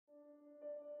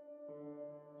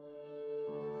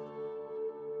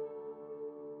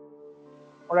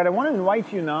All right, I want to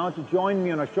invite you now to join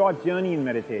me on a short journey in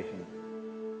meditation.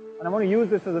 And I want to use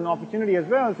this as an opportunity as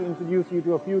well to introduce you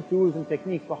to a few tools and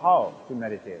techniques for how to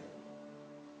meditate.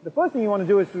 The first thing you want to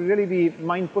do is to really be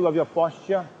mindful of your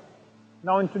posture.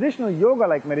 Now, in traditional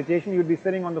yoga-like meditation, you'd be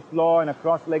sitting on the floor in a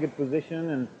cross-legged position,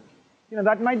 and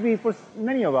that might be, for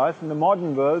many of us in the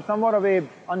modern world, somewhat of a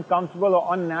uncomfortable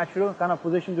or unnatural kind of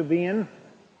position to be in,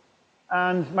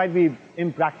 and might be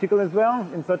impractical as well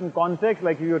in certain contexts,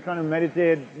 like if you're trying to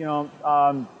meditate, in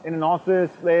an office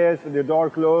place with your door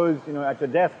closed, at your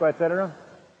desk, etc.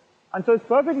 And so it's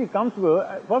perfectly comfortable,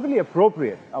 perfectly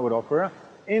appropriate, I would offer,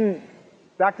 in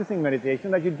practicing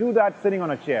meditation, that you do that sitting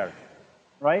on a chair,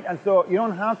 right? And so you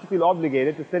don't have to feel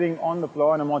obligated to sitting on the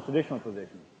floor in a more traditional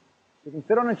position. You can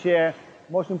sit on a chair.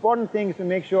 Most important thing is to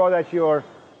make sure that your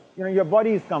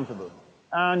body is comfortable.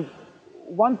 And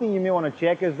one thing you may want to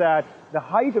check is that the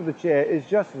height of the chair is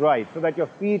just right, so that your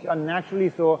feet are naturally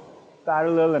so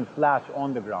parallel and flat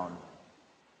on the ground.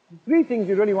 Three things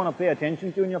you really want to pay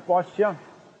attention to in your posture.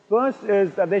 First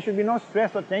is that there should be no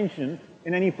stress or tension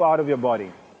in any part of your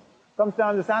body.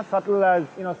 Sometimes it's as subtle as,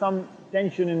 some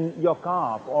tension in your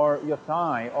calf or your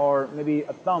thigh or maybe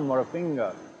a thumb or a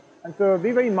finger. And so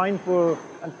be very mindful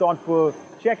and thoughtful.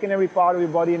 Check in every part of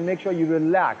your body and make sure you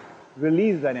relax,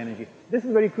 release that energy. This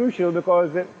is very crucial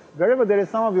because wherever there is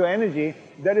some of your energy,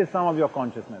 there is some of your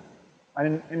consciousness.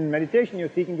 And in meditation,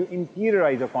 you're seeking to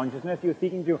interiorize your consciousness. You're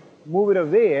seeking to move it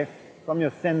away from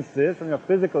your senses, from your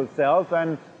physical self.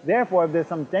 And therefore, if there's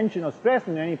some tension or stress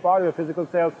in any part of your physical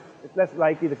self, it's less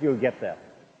likely that you'll get there.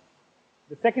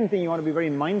 The second thing you want to be very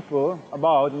mindful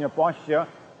about in your posture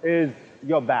is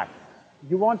your back.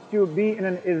 You want to be in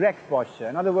an erect posture.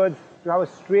 In other words, to have a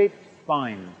straight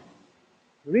spine.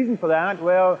 The reason for that,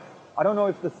 well, I don't know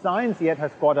if the science yet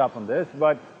has caught up on this,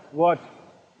 but what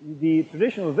the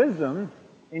traditional wisdom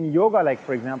in yoga, like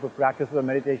for example, practice of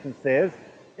meditation says,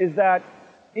 is that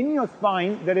in your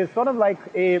spine, there is sort of like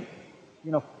a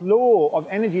flow of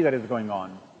energy that is going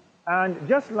on. And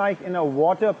just like in a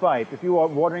water pipe, if you are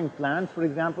watering plants, for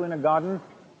example, in a garden,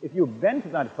 if you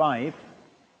bent that pipe,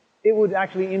 it would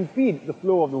actually impede the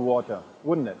flow of the water,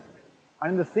 wouldn't it?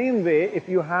 And in the same way, if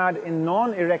you had a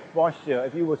non-erect posture,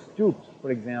 if you were stooped, for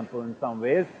example, in some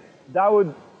ways, that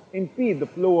would impede the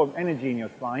flow of energy in your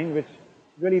spine, which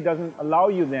really doesn't allow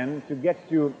you then to get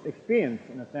to experience,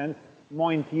 in a sense,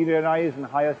 more interiorized and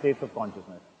higher states of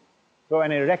consciousness. So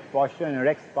an erect posture, an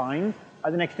erect spine.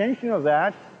 As an extension of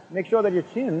that, make sure that your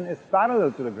chin is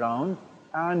parallel to the ground.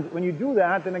 And when you do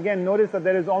that, then again, notice that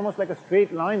there is almost like a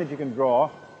straight line that you can draw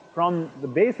from the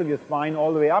base of your spine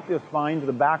all the way up your spine to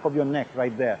the back of your neck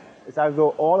right there. It's as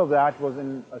though all of that was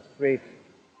in a straight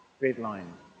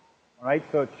line. All right,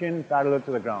 so chin parallel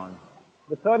to the ground.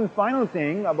 The third and final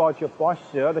thing about your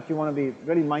posture that you want to be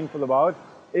really mindful about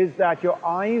is that your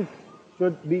eyes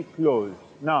should be closed.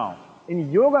 Now, in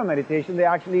yoga meditation, they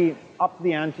actually up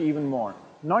the ante even more.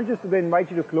 Not just do they invite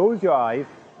you to close your eyes,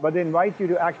 but they invite you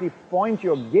to actually point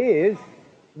your gaze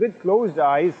with closed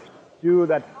eyes to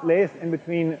that place in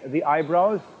between the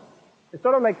eyebrows. It's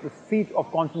sort of like the seat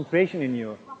of concentration in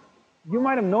you. You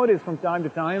might have noticed from time to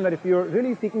time that if you're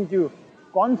really seeking to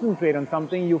concentrate on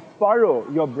something, you furrow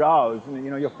your brows,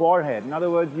 your forehead. In other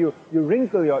words, you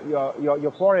wrinkle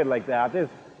your forehead like that.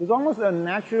 There's almost a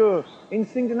natural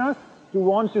instinct in us to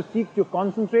want to seek to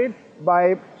concentrate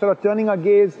by sort of turning our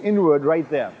gaze inward right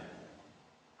there.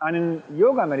 And in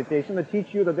yoga meditation, they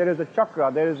teach you that there is a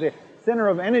chakra, there is a center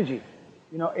of energy,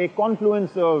 a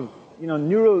confluence of,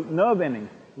 neural nerve endings,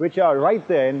 which are right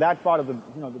there in that part of the,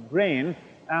 the brain.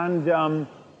 And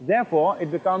therefore,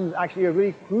 it becomes actually a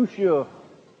really crucial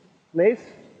place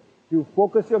to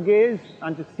focus your gaze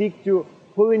and to seek to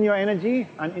pull in your energy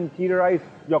and interiorize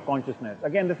your consciousness.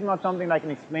 Again, this is not something I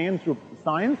can explain through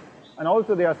science. And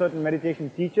also, there are certain meditation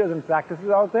teachers and practices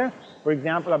out there. For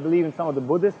example, I believe in some of the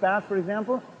Buddhist paths, for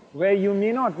example, where you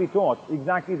may not be taught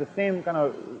exactly the same kind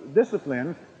of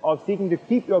discipline of seeking to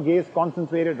keep your gaze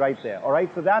concentrated right there. All right,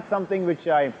 so that's something which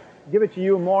I give it to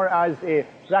you more as a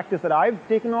practice that I've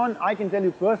taken on. I can tell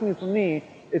you personally, for me,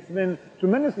 it's been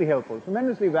tremendously helpful,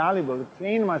 tremendously valuable to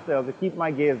train myself to keep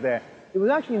my gaze there. It was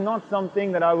actually not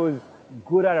something that I was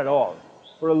good at all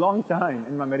for a long time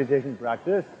in my meditation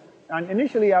practice. And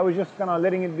initially, I was just kind of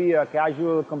letting it be a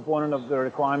casual component of the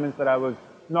requirements that I was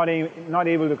not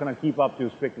able to kind of keep up to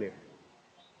strictly.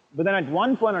 But then at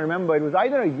one point, I remember it was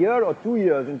either a year or 2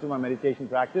 years into my meditation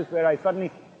practice where I suddenly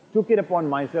took it upon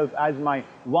myself as my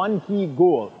one key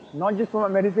goal, not just for my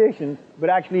meditation, but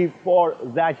actually for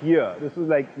that year. This was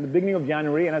like the beginning of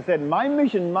January, and I said, my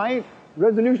mission, my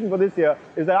resolution for this year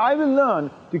is that I will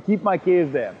learn to keep my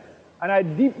gaze there. And I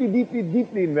deeply, deeply,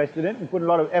 deeply invested in it and put a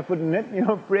lot of effort in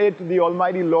it, prayed to the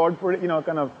Almighty Lord for,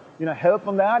 kind of, help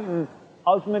on that. And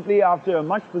ultimately, after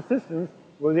much persistence,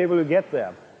 was able to get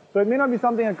there. So it may not be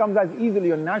something that comes as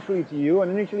easily or naturally to you,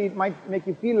 and initially it might make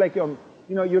you feel like you're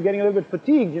getting a little bit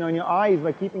fatigued, in your eyes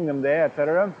by keeping them there,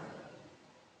 etc.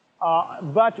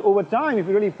 But over time, if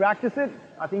you really practice it,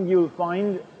 I think you'll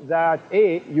find that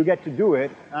A, you get to do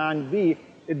it, and B,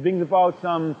 it brings about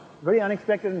some very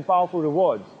unexpected and powerful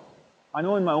rewards. I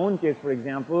know in my own case, for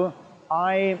example,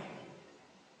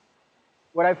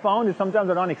 what I found is sometimes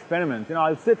I run experiments.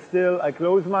 I'll sit still, I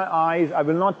close my eyes, I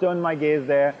will not turn my gaze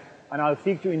there, and I'll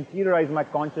seek to interiorize my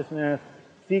consciousness,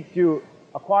 seek to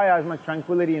acquire as much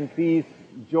tranquility and peace,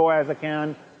 joy as I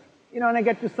can, and I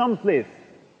get to some place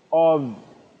of,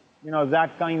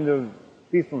 that kind of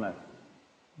peacefulness.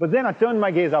 But then I turn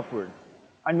my gaze upward.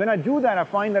 And when I do that, I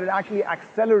find that it actually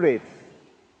accelerates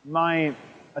my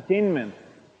attainment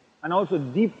and also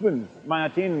deepens my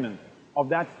attainment of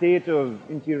that state of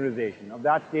interiorization, of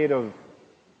that state of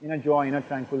inner joy, inner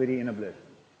tranquility, inner bliss.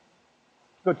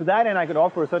 So to that end, I could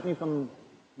offer, certainly from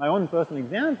my own personal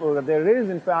example, that there is,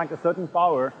 in fact, a certain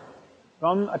power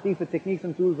from at least the techniques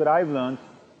and tools that I've learned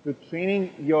to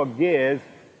training your gaze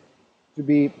to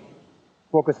be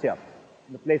focused here,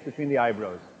 in the place between the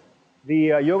eyebrows.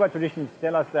 The yoga traditions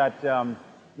tell us that,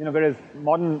 whereas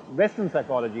modern Western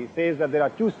psychology says that there are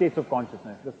two states of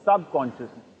consciousness, the subconscious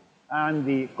and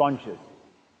the conscious.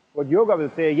 What yoga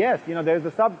will say, yes, there is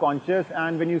the subconscious,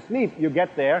 and when you sleep, you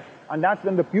get there, and that's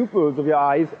when the pupils of your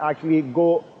eyes actually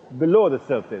go below the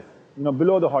surface,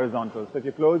 below the horizontal. So if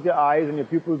you close your eyes and your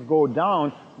pupils go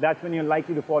down, that's when you're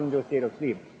likely to fall into a state of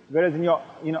sleep. Whereas in your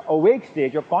awake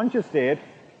state, your conscious state,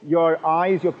 your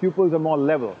eyes, your pupils are more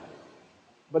level.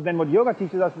 But then what yoga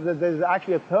teaches us is that there is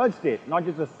actually a third state, not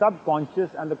just the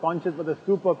subconscious and the conscious, but the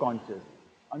superconscious.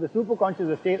 And the superconscious is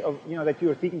a state of, that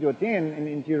you are seeking to attain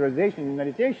in interiorization, in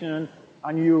meditation,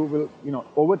 and you will,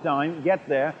 over time, get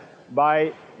there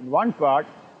by, in one part,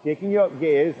 taking your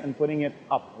gaze and putting it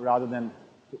up rather than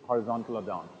horizontal or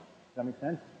down. Does that make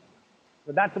sense?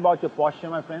 So that's about your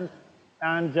posture, my friends.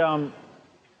 And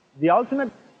the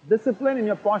ultimate discipline in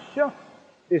your posture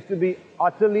is to be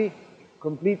utterly,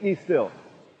 completely still.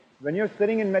 When you're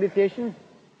sitting in meditation,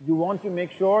 you want to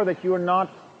make sure that you are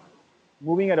not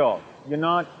moving at all. You're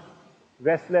not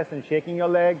restless and shaking your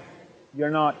legs. You're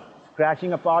not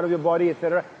scratching a part of your body,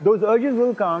 etc. Those urges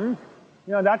will come.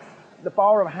 That's the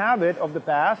power of habit of the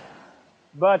past.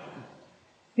 But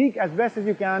seek as best as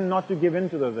you can not to give in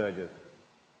to those urges.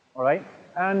 All right?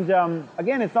 And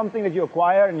again, it's something that you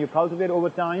acquire and you cultivate over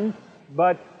time.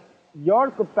 But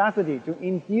your capacity to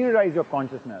interiorize your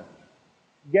consciousness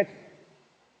gets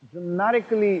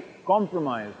dramatically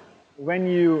compromised when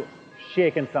you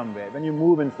shake in some way, when you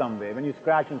move in some way, when you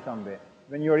scratch in some way,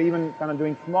 when you're even kind of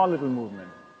doing small little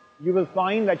movements. You will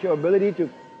find that your ability to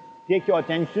take your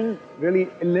attention, really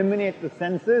eliminate the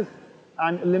senses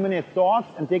and eliminate thoughts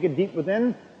and take it deep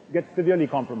within, gets severely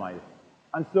compromised.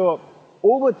 And so,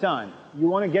 over time, you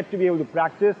want to get to be able to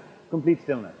practice complete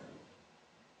stillness.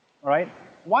 All right?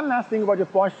 One last thing about your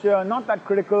posture, not that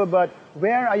critical, but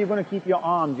where are you going to keep your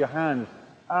arms, your hands?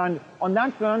 And on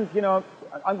that front,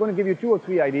 I'm going to give you 2 or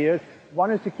 3 ideas.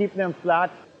 One is to keep them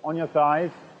flat on your thighs.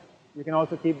 You can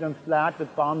also keep them flat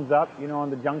with palms up, on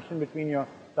the junction between your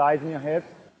thighs and your hips.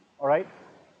 All right?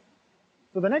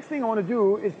 So the next thing I want to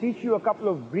do is teach you a couple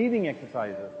of breathing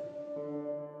exercises.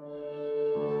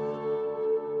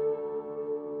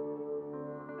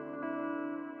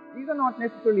 These are not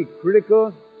necessarily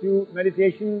critical to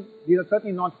meditation. These are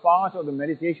certainly not part of the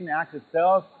meditation act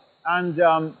itself. And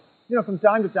from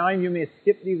time to time, you may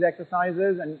skip these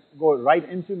exercises and go right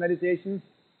into meditation.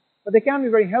 But they can be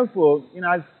very helpful,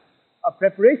 as a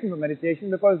preparation for meditation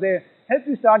because they help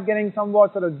you start getting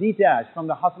somewhat sort of detached from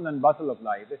the hustle and bustle of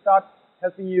life. They start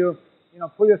helping you,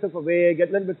 pull yourself away, get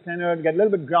a little bit centered, get a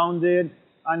little bit grounded,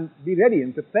 and be ready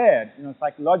and prepared,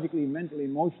 psychologically, mentally,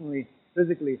 emotionally,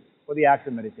 physically, for the act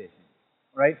of meditation.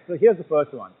 Right? So here's the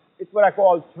first one. It's what I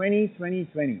call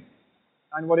 20-20-20.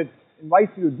 And what it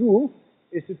invites you to do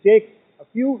is to take a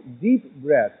few deep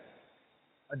breaths,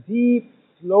 a deep,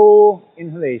 slow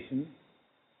inhalation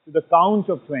to the count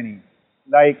of 20,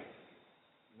 like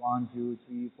 1, 2,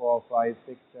 3, 4, 5,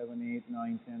 6, 7, 8,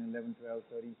 9, 10, 11, 12,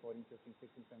 13, 14, 15,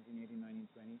 16, 17, 18, 19,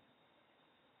 20.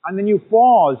 And then you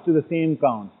pause to the same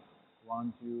count.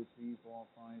 1, 2, 3, 4,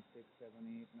 5, 6, 7,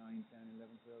 8, 9, 10,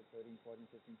 11, 12, 13, 14,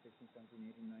 15, 16,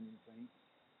 17, 18, 19, 20.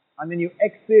 And then you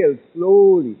exhale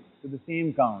slowly to the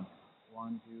same count.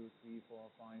 1, 2, 3, 4,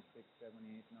 5, 6, 7,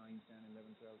 8, 9, 10,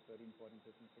 11, 12, 13, 14,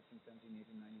 15, 16, 17,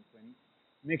 18, 19, 20.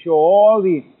 Make sure all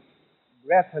the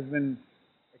breath has been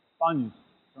sponge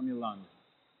from your lungs.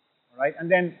 All right? And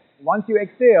then once you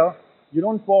exhale, you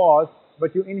don't pause,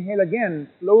 but you inhale again,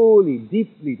 slowly,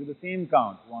 deeply, to the same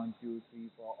count. 1, 2, 3,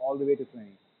 4, all the way to 20.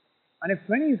 And if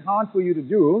 20 is hard for you to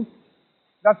do,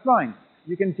 that's fine.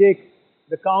 You can take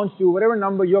the count to whatever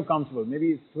number you're comfortable.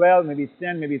 Maybe it's 12, maybe it's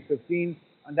 10, maybe it's 15,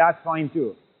 and that's fine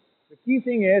too. The key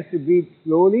thing is to breathe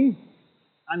slowly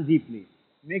and deeply.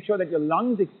 Make sure that your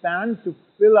lungs expand to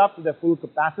fill up to their full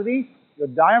capacity. Your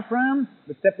diaphragm,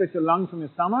 which separates your lungs from your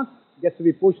stomach, gets to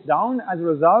be pushed down as a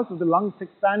result of the lungs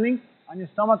expanding, and your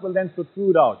stomach will then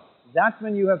protrude out. That's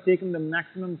when you have taken the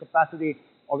maximum capacity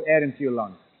of air into your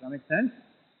lungs. Does that make sense?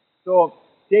 So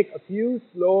take a few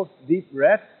slow, deep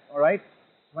breaths, all right?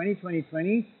 20, 20,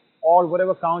 20, or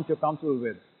whatever count you're comfortable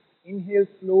with. Inhale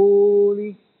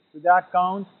slowly to that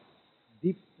count,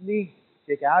 deeply.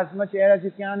 Take as much air as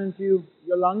you can into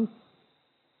your lungs.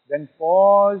 Then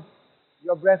pause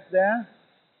your breath there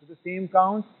to the same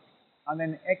count, and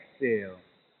then exhale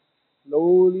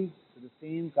slowly to the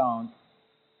same count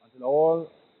until all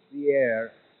the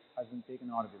air has been taken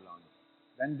out of your lungs.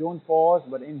 Then don't pause,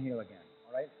 but inhale again,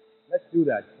 all right? Let's do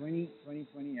that. 20, 20,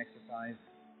 20 exercise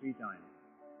 3 times.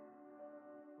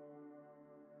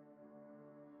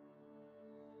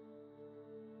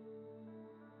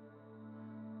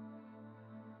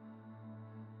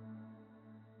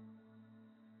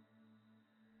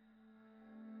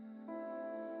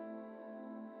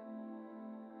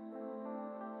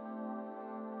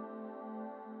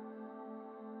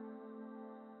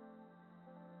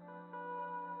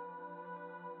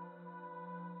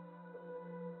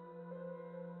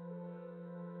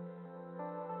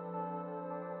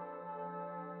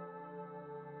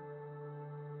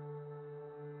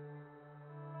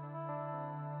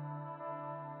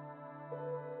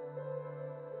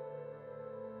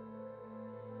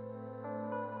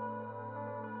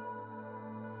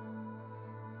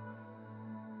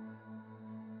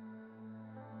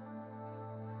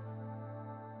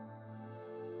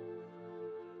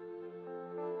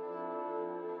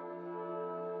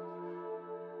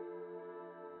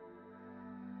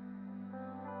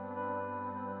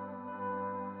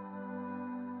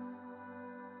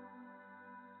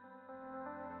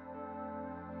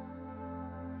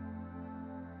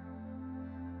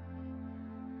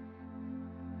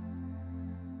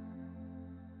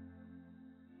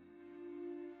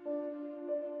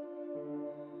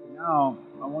 Now,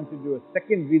 I want you to do a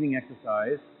second breathing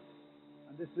exercise.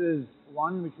 And this is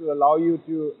one which will allow you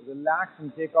to relax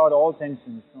and take out all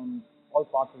tensions from all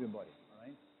parts of your body. All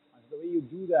right? And so the way you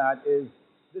do that is,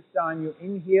 this time you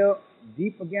inhale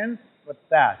deep again, but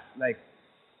fast.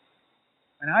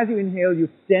 And as you inhale, you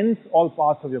tense all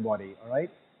parts of your body. All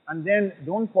right? And then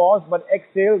don't pause, but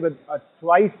exhale with a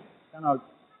twice kind of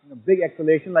big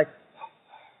exhalation, like.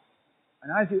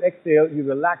 And as you exhale, you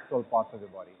relax all parts of your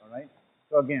body. All right?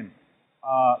 So again,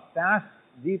 fast,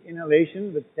 deep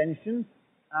inhalation with tension,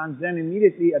 and then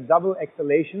immediately a double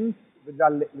exhalation with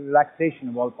the relaxation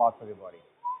of all parts of your body.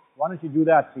 Why don't you do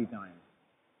that 3 times?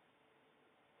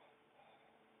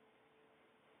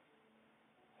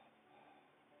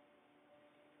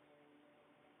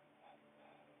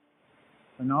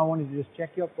 So now I want you to just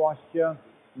check your posture,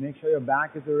 make sure your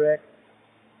back is erect,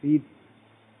 feet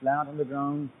flat on the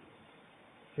ground,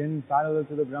 chin parallel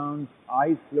to the ground,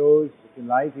 eyes closed. If you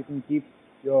like, you can keep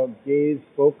your gaze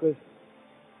focused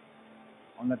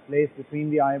on that place between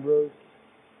the eyebrows.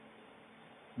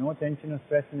 No tension or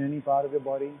stress in any part of your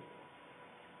body.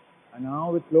 And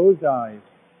now with closed eyes,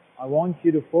 I want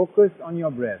you to focus on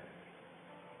your breath.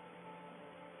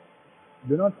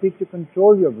 Do not seek to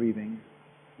control your breathing.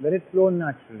 Let it flow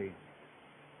naturally.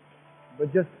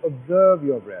 But just observe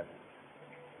your breath.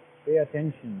 Pay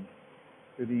attention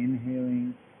to the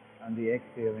inhaling and the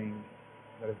exhaling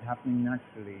that is happening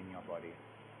naturally in your body.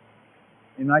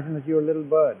 Imagine that you're a little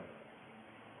bird,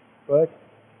 perched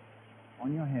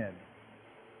on your head,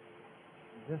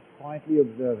 just quietly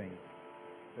observing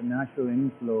the natural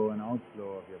inflow and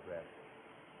outflow of your breath.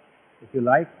 If you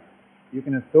like, you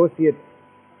can associate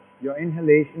your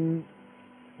inhalation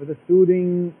with a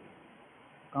soothing,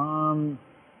 calm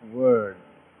word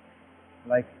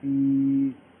like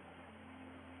peace.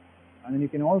 And then you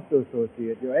can also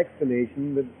associate your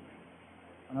exhalation with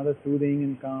another soothing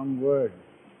and calm word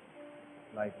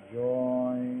like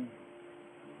joy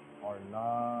or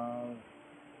love.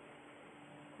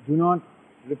 Do not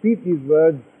repeat these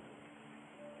words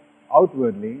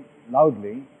outwardly,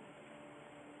 loudly.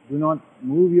 Do not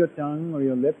move your tongue or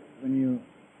your lips when you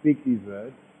speak these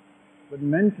words. But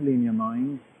mentally in your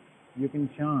mind, you can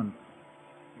chant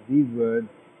these words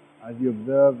as you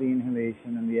observe the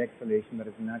inhalation and the exhalation that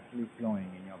is naturally flowing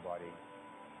in your body.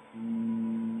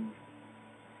 peace,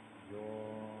 joy.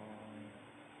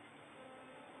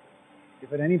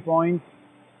 If at any point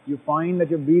you find that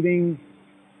your breathing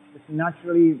just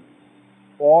naturally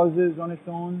pauses on its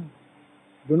own,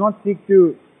 do not seek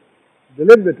to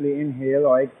deliberately inhale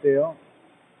or exhale.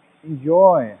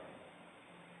 Enjoy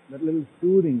that little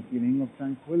soothing feeling of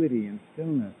tranquility and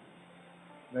stillness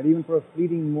that even for a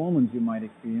fleeting moment you might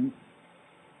experience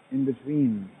in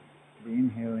between the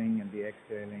inhaling and the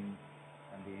exhaling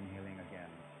and the inhaling again.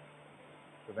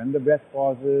 So when the breath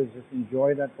pauses, just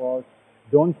enjoy that pause.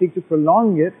 Don't seek to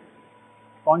prolong it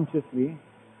consciously.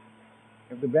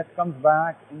 If the breath comes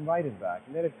back, invite it back.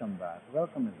 Let it come back.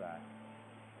 Welcome it back.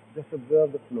 Just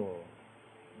observe the flow,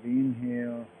 the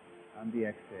inhale and the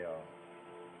exhale.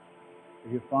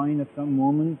 If you find at some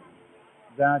moment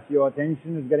that your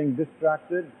attention is getting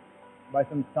distracted by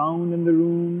some sound in the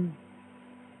room,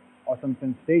 or some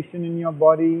sensation in your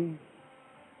body,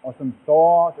 or some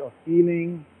thought or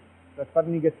feeling that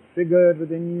suddenly gets triggered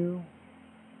within you,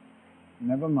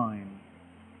 never mind.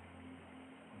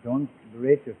 Don't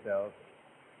berate yourself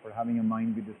for having your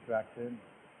mind be distracted.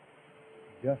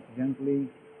 Just gently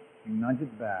nudge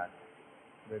it back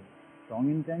with strong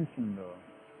intention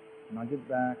though. Nudge it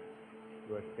back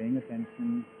towards paying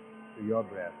attention to your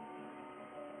breath.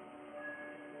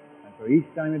 And so each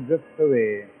time it drifts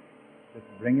away, just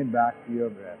bring it back to your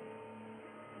breath.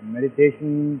 In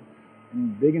meditation,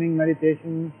 in beginning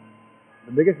meditation,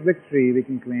 the biggest victory we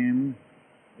can claim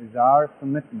is our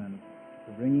commitment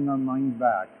to bringing our mind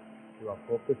back to our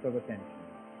focus of attention.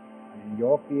 And in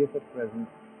your case at present,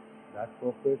 that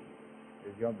focus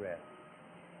is your breath.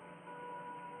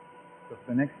 So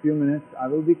for the next few minutes, I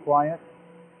will be quiet,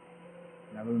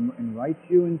 and I will invite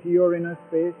you into your inner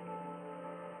space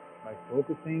by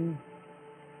focusing,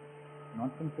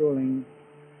 not controlling,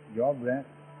 your breath,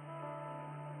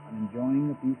 and enjoying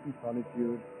the peace and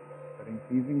solitude that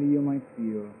increasingly you might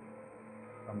feel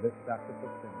from this practice of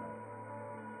stillness.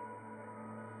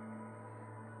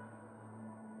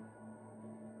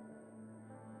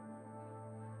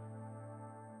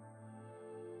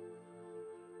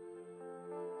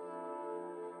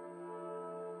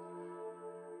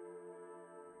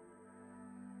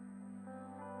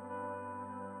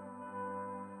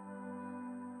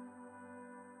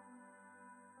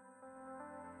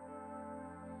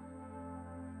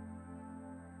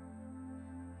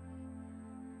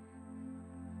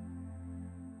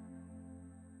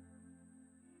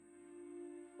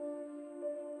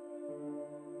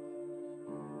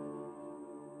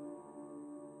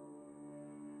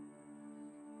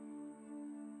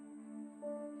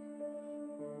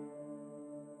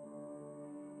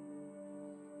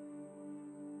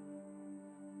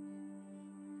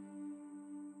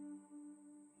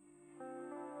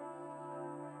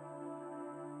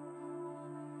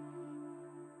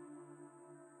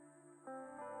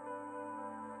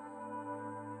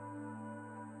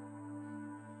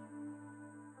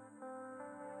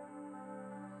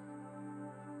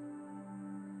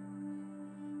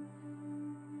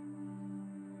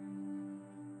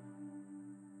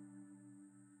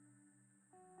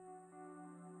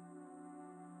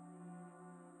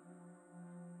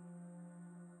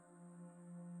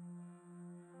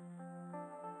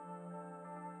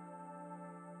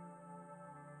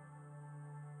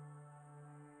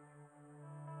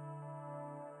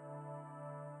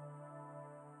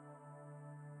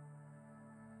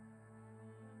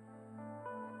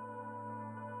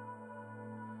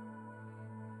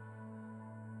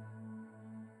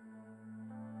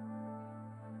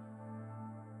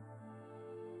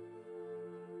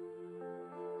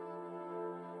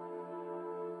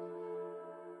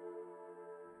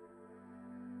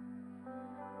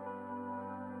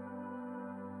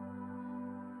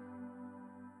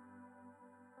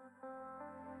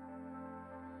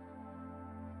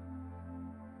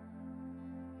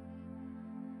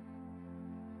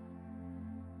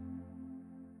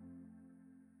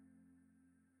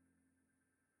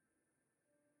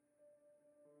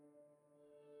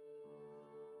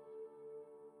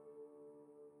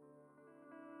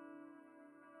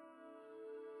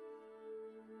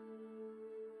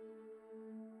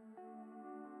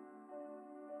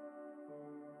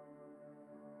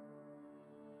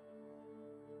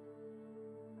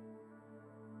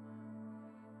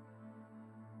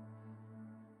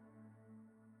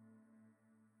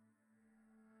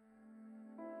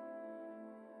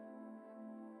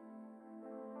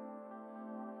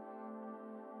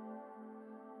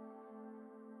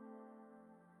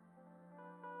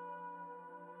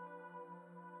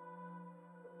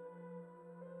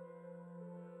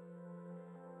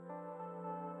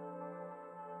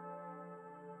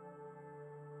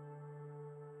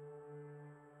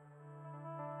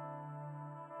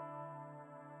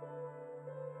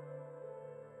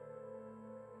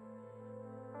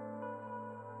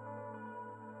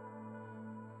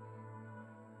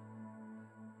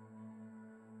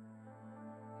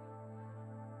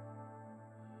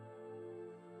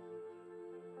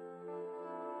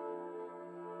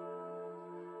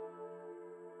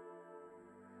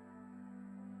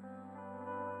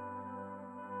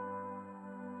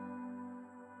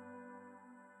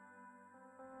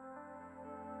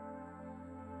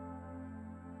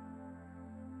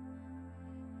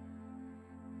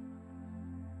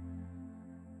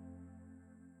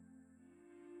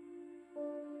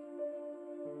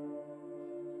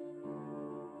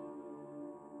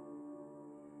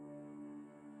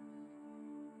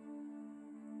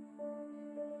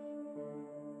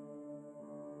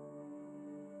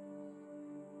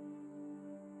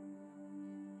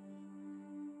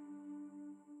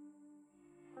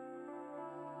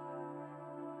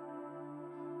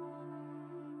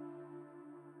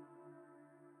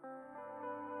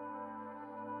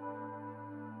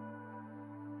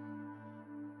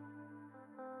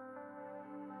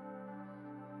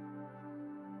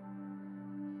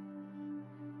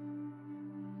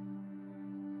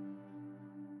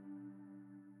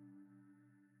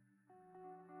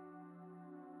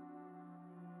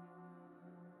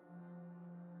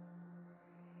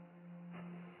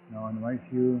 Now I invite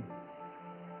you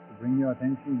to bring your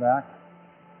attention back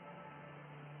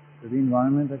to the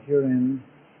environment that you're in,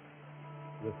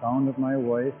 to the sound of my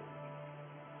voice.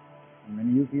 And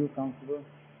when you feel comfortable,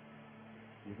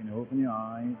 you can open your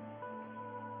eyes